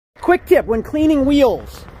Quick tip, when cleaning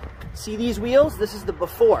wheels, see these wheels? This is the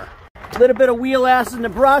before. A little bit of wheel acid in the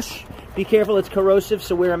brush. Be careful, it's corrosive,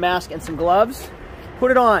 so wear a mask and some gloves.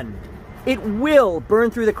 Put it on. It will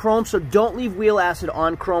burn through the chrome, so don't leave wheel acid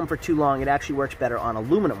on chrome for too long. It actually works better on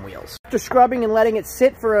aluminum wheels. After scrubbing and letting it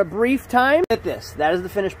sit for a brief time, look at this. That is the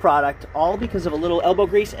finished product, all because of a little elbow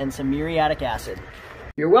grease and some muriatic acid.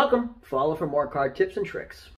 You're welcome. Follow for more car tips and tricks.